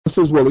This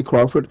is Willie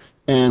Crawford,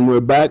 and we're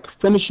back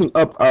finishing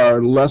up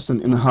our lesson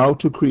in how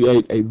to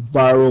create a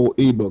viral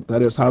ebook.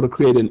 That is, how to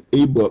create an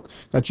ebook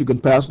that you can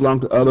pass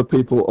along to other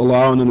people,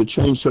 allowing them to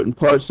change certain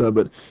parts of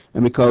it.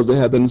 And because they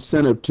have the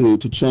incentive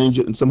to change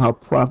it and somehow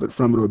profit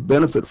from it or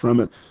benefit from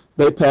it,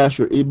 they pass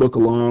your ebook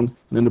along,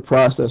 and in the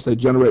process, they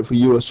generate for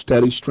you a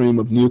steady stream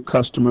of new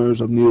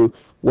customers, of new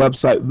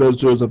website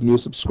visitors, of new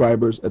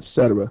subscribers,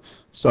 etc.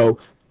 So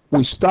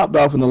we stopped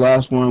off in the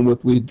last one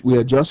with we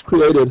had just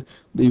created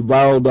the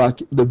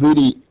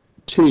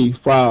VDT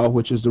file,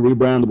 which is the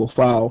rebrandable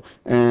file,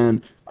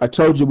 and I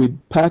told you we'd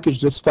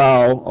package this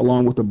file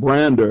along with the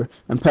brander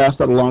and pass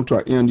that along to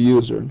our end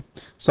user.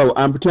 So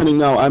I'm pretending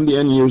now I'm the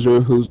end user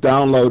who's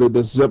downloaded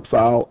this zip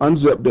file,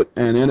 unzipped it,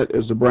 and in it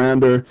is the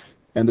brander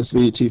and this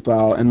VDT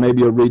file and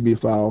maybe a README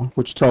file,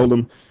 which told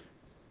them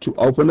to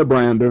open the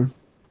brander.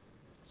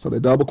 So they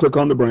double click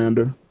on the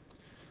brander,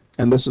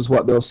 and this is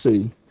what they'll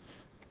see.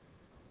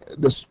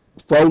 This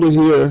folder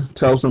here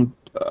tells them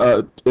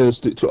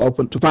is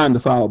to find the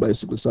file,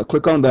 basically. So I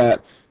click on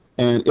that,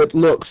 and it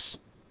looks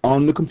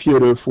on the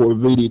computer for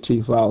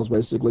VDT files,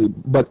 basically.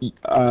 But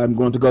I'm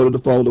going to go to the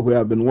folder where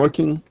I've been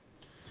working,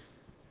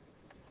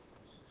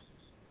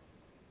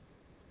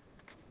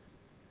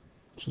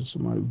 which is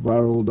my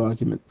viral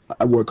document.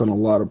 I work on a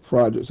lot of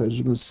projects, as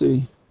you can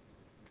see.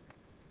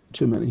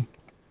 Too many.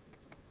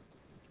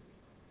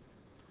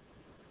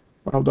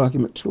 Viral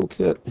document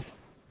toolkit.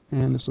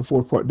 And it's a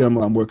 4-part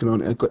demo I'm working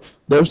on.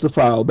 There's the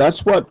file.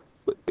 That's what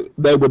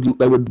they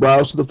would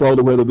browse to the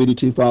folder where the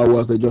VDT file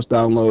was they just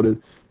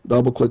downloaded,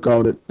 double click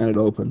on it, and it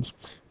opens.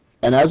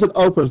 And as it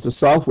opens, the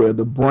software,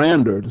 the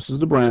brander, this is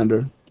the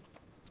brander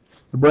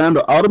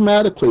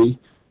automatically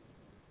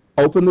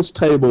open this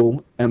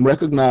table and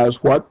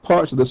recognize what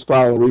parts of this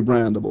file are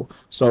rebrandable.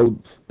 So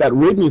that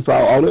README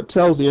file, all it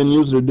tells the end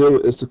user to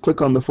do is to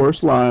click on the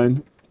first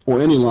line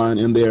or any line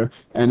in there,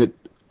 and it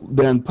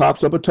then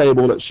pops up a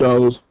table that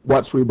shows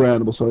what's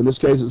rebrandable. So in this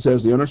case, it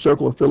says the Inner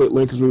Circle affiliate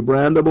link is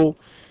rebrandable.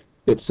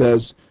 It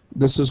says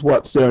this is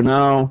what's there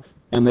now,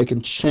 and they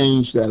can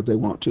change that if they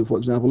want to. For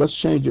example, let's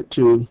change it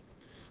to,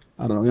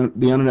 I don't know,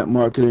 the Internet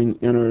Marketing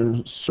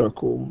Inner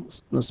Circle.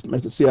 Let's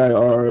make it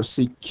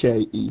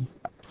CIRCKE.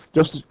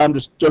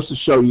 Just to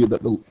show you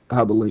that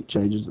how the link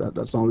changes.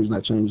 That's the only reason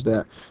I changed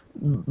that.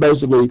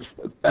 Basically,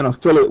 an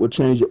affiliate would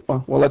change it.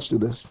 Well, let's do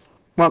this.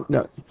 Well,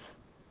 no.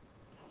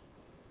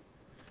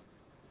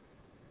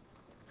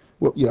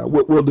 Well, yeah,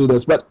 we'll do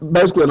this. But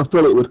basically, an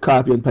affiliate would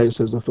copy and paste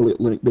his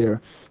affiliate link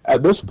there.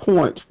 At this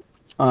point,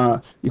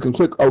 you can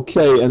click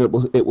OK, and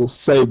it will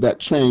save that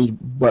change,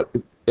 but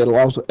it'll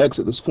also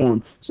exit this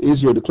form. It's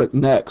easier to click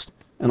Next,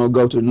 and it'll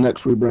go to the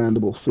next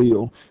rebrandable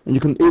field. And you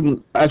can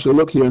even actually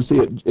look here and see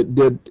it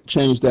did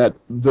change that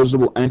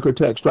visible anchor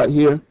text right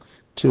here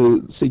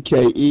to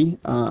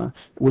CKE,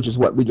 which is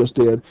what we just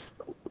did.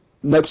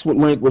 Next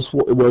link was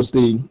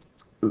the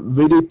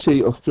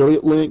VDT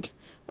affiliate link.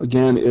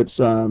 Again, it's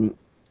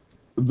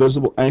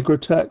visible anchor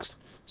text.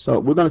 So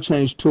we're going to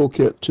change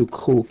Toolkit to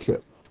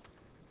Coolkit.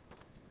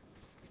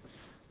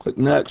 Click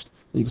Next.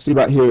 You can see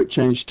right here it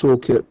changed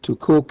Toolkit to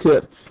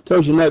Coolkit.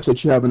 Tells you next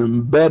that you have an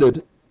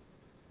embedded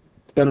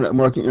Internet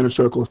Marketing Inner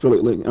Circle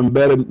affiliate link.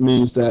 Embedded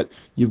means that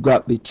you've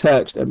got the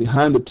text, and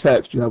behind the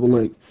text you have a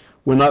link.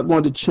 We're not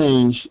going to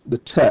change the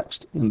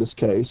text in this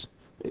case.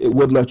 It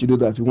would let you do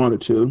that if you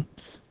wanted to.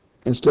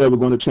 Instead, we're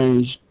going to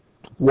change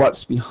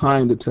what's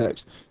behind the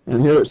text. And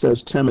here it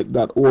says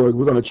timid.org.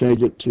 We're going to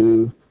change it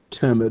to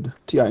timid,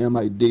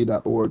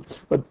 TIMID.org.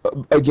 But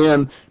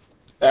again,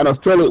 an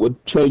affiliate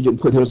would change it and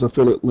put his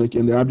affiliate link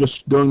in there. I'm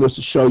just doing this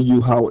to show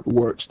you how it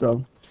works,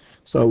 though.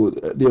 So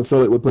the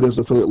affiliate would put his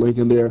affiliate link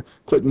in there.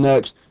 Click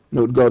Next, and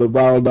it would go to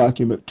Viral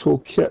Document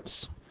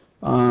Toolkits.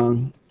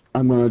 I'm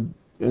going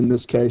to, in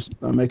this case,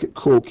 make it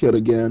Coolkit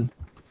again.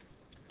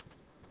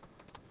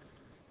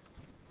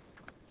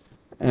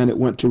 And it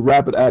went to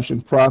Rapid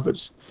Action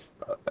Profits.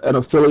 An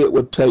affiliate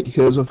would take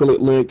his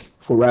affiliate link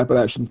for Rapid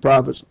Action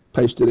Profits,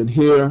 paste it in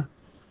here,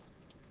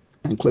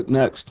 and click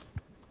Next.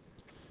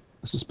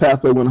 This is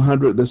Pathway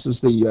 100. This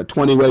is the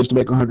 20 ways to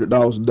make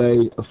 $100 a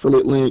day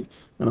affiliate link.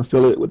 An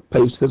affiliate would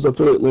paste his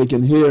affiliate link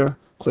in here,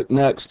 click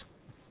Next.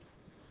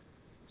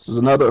 This is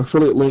another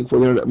affiliate link for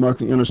the Internet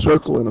Marketing Inner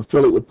Circle. An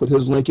affiliate would put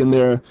his link in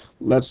there.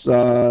 Let's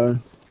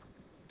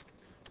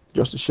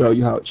just to show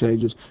you how it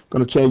changes. I'm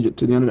going to change it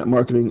to the Internet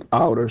Marketing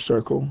Outer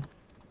Circle.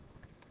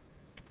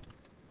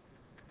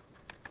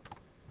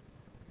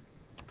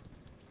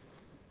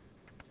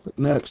 Click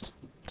Next.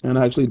 And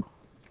actually,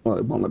 well,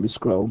 it won't let me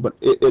scroll, but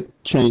it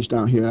changed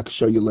down here. I can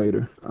show you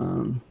later.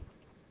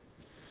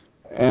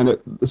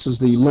 This is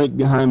the link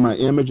behind my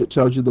image. It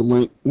tells you the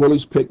link.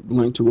 Willie's picked the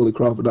link to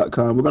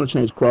williecrawford.com. We're going to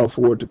change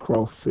crawford to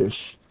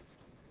crawfish.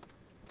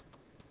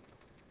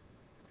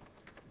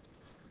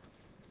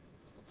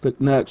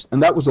 Click Next.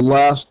 And that was the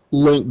last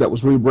link that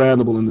was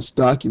rebrandable in this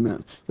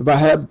document. If I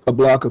had a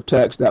block of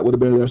text, that would have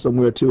been there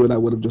somewhere too, and I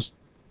would have just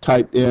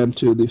typed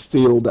into the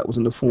field that was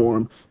in the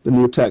form the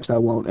new text I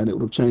want, and it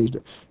would have changed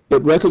it.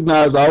 It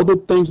recognized all the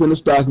things in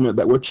this document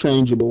that were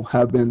changeable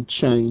have been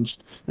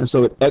changed, and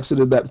so it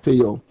exited that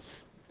field.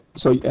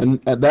 So, and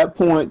at that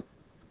point,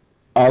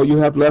 all you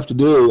have left to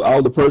do,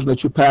 all the person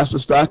that you pass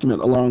this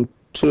document along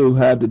to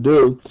had to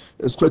do,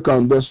 is click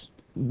on this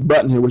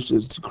button here, which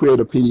is to create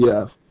a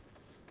PDF.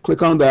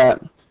 Click on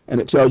that,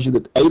 and it tells you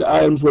that 8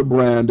 items were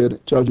branded.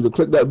 It tells you to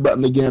click that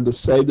button again to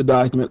save the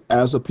document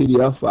as a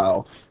PDF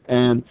file.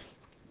 And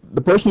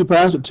the person you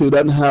pass it to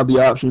doesn't have the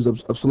options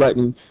of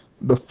selecting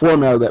the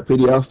format of that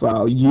PDF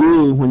file.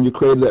 You, when you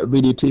created that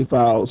VDT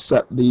file,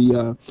 set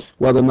the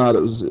whether or not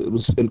it was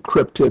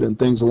encrypted and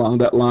things along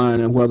that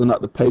line, and whether or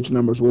not the page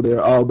numbers were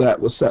there. All that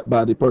was set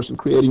by the person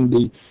creating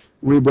the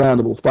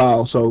rebrandable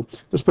file. So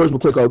this person will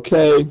click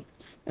OK,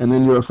 and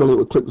then your affiliate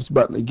would click this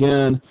button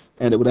again,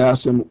 and it would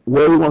ask him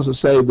where he wants to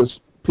save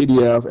this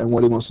PDF and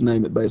what he wants to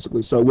name it,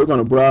 basically. So we're going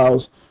to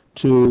browse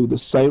to the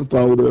same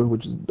folder,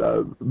 which is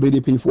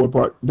BDP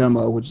 4-part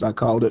demo, which I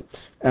called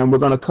it, and we're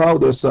going to call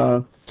this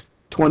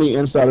 20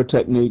 Insider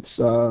Techniques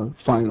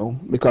final,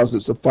 because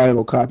it's a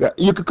final copy.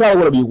 You can call it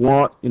whatever you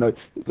want. You know,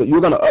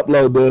 you're going to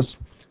upload this,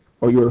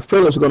 or your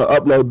affiliates are going to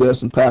upload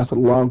this and pass it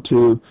along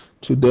to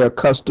their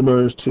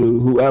customers, to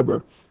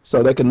whoever,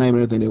 so they can name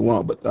anything they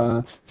want. But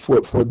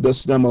for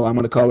this demo, I'm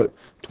going to call it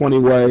 20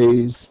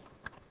 Ways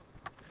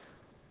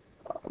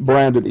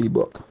Branded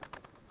eBook.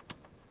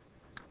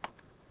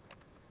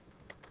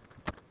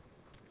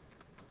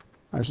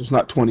 Actually, it's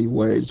not 20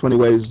 ways. 20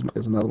 ways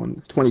is another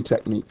one. 20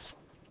 techniques.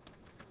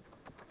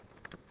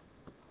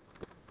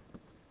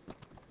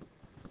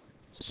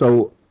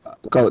 So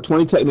call it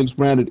 20 Techniques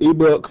Branded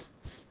ebook.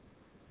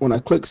 When I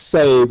click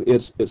save,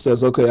 it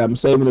says, okay, I'm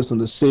saving this in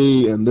the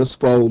C and this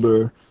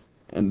folder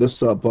and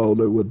this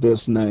subfolder with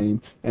this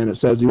name. And it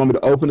says, you want me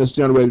to open this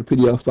generated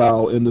PDF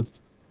file in the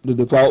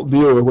default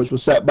viewer, which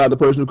was set by the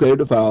person who created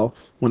the file.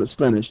 When it's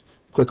finished,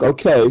 click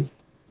OK.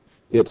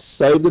 It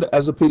saved it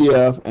as a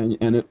PDF,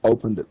 and it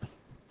opened it.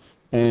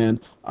 And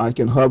I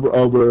can hover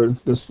over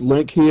this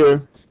link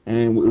here,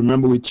 and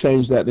remember we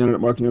changed that, the Internet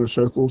Marketing Inner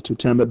Circle, to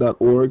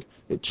timid.org.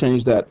 It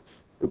changed that.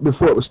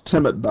 Before it was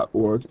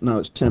timid.org, now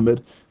it's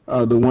timid.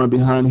 The one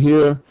behind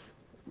here,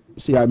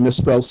 see I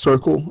misspelled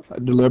circle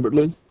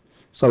deliberately.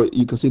 So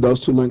you can see those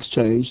two links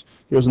changed.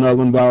 Here's another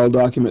one, viral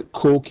document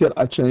Toolkit.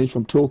 I changed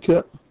from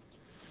Toolkit.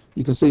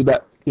 You can see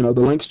that, you know,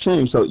 the links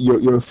changed. So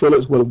your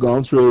affiliates would have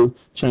gone through,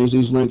 changed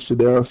these links to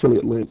their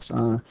affiliate links.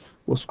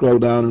 We'll scroll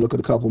down and look at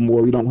a couple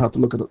more. You don't have to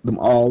look at them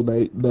all.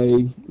 They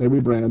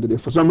rebranded.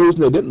 If for some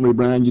reason they didn't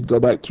rebrand, you'd go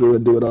back through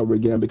and do it over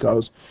again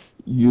because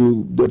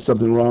you did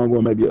something wrong,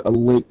 or maybe a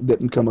link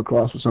didn't come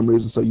across for some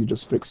reason, so you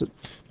just fix it.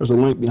 There's a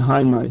link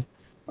behind my,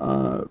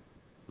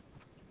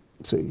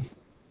 let's see,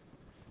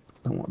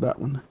 I don't want that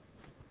one.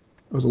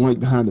 There's a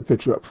link behind the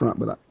picture up front,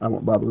 but I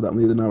won't bother with that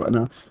one either now. Right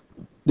now,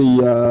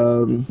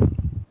 the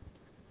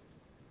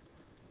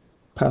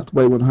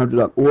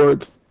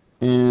pathway100.org,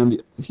 and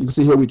you can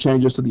see here we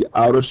changed this to the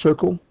outer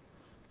circle,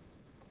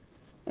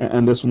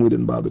 and this one we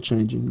didn't bother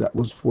changing. That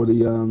was for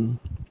the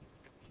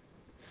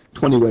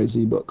 20 Ways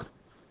ebook.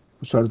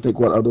 I was trying to think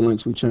what other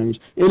links we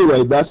changed.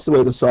 Anyway, that's the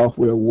way the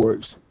software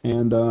works,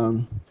 and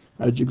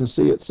as you can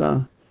see, it's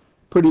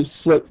pretty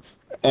slick.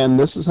 And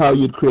this is how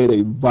you'd create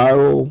a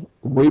viral,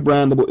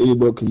 rebrandable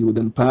ebook, and you would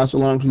then pass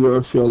along to your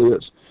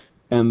affiliates,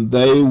 and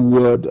they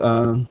would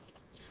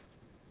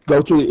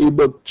go through the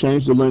ebook,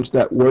 change the links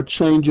that were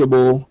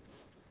changeable,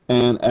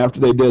 and after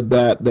they did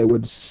that, they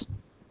would,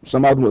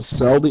 some of them would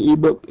sell the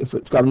ebook if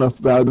it's got enough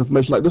valuable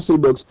information. Like this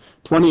ebook's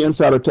 20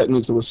 Insider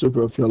Techniques of a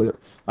Super Affiliate.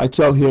 I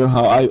tell here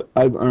how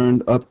I've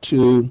earned up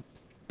to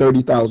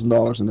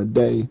 $30,000 in a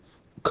day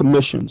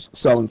commissions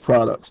selling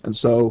products, and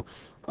so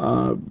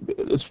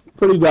it's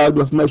pretty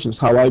valuable information. It's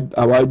how I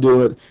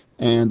do it,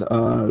 and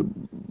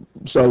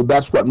so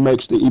that's what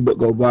makes the ebook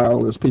go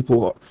viral. Is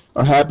people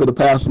are happy to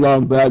pass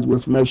along valuable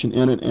information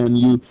in it, and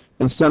you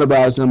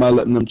incentivize them by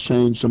letting them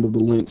change some of the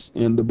links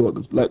in the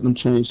book, letting them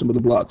change some of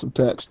the blocks of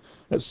text,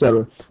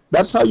 etc.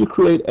 That's how you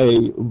create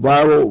a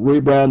viral,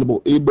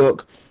 rebrandable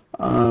ebook.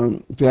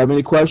 If you have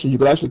any questions, you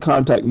can actually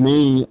contact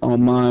me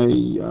on my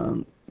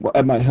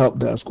at my help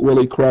desk,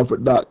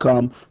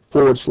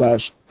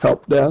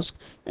 williecrawford.com/help desk,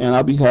 and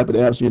I'll be happy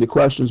to answer any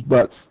questions.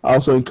 But I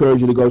also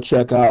encourage you to go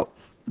check out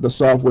the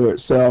software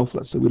itself.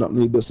 Let's say we don't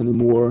need this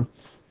anymore.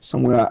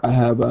 Somewhere I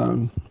have,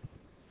 there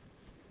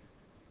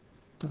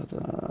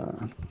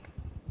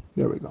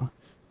we go.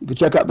 You can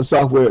check out the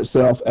software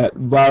itself at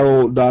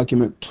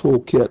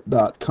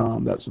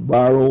viraldocumenttoolkit.com. That's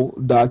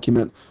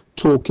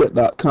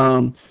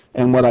viraldocumenttoolkit.com.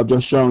 And what I've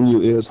just shown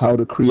you is how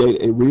to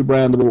create a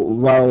rebrandable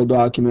viral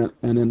document,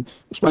 and then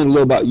explain a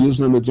little about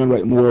using them to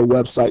generate more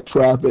website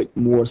traffic,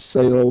 more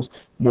sales,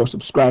 more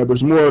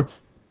subscribers, more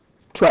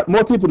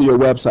people to your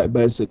website,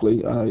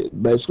 basically.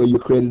 Basically, you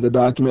created a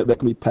document that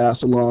can be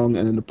passed along,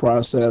 and in the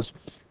process,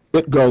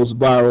 it goes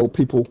viral.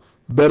 People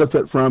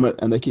benefit from it,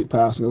 and they keep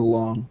passing it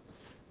along.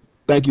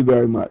 Thank you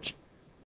very much.